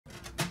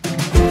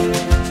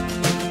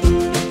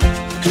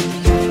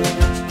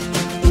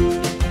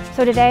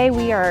So today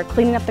we are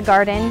cleaning up the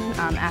garden.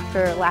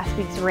 After last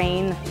week's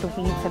rain, the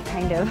weeds have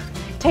kind of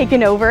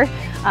taken over.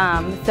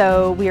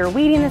 So we are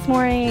weeding this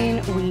morning,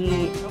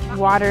 we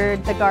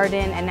watered the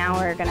garden, and now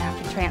we're going to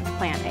have to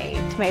transplant a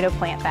tomato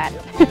plant that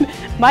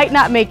might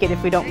not make it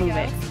if we don't move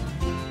it.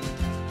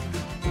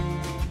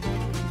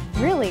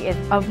 Really,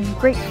 it's a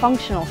great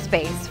functional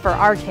space for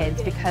our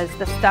kids because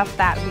the stuff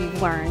that we've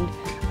learned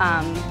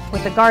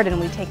with the garden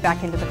we take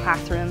back into the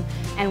classroom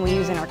and we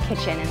use in our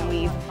kitchen, and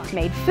we've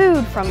made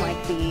food from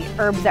like the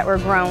herbs that we're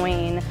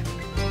growing.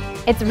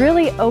 It's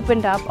really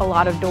opened up a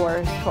lot of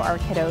doors for our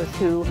kiddos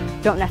who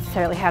don't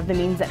necessarily have the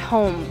means at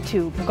home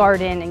to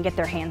garden and get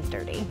their hands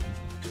dirty.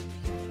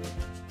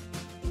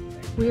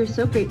 We are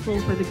so grateful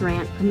for the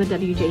grant from the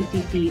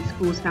WJCC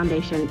Schools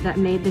Foundation that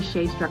made this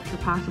shade structure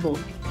possible.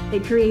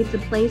 It creates a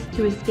place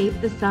to escape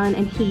the sun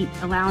and heat,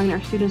 allowing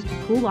our students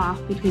to cool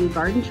off between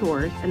garden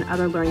chores and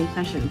other learning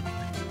sessions.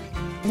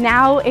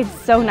 Now it's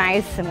so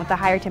nice, and with the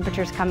higher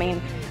temperatures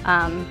coming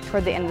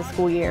toward the end of the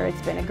school year,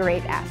 it's been a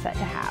great asset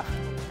to have.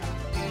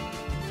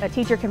 A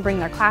teacher can bring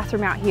their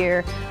classroom out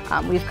here.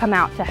 We've come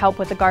out to help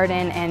with the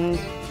garden, and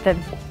the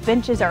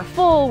benches are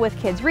full with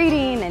kids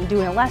reading and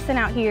doing a lesson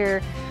out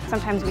here.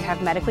 Sometimes we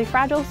have medically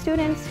fragile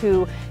students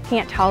who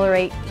can't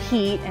tolerate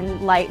heat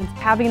and light, and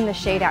having the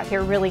shade out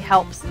here really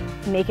helps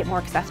make it more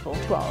accessible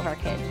to all of our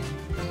kids.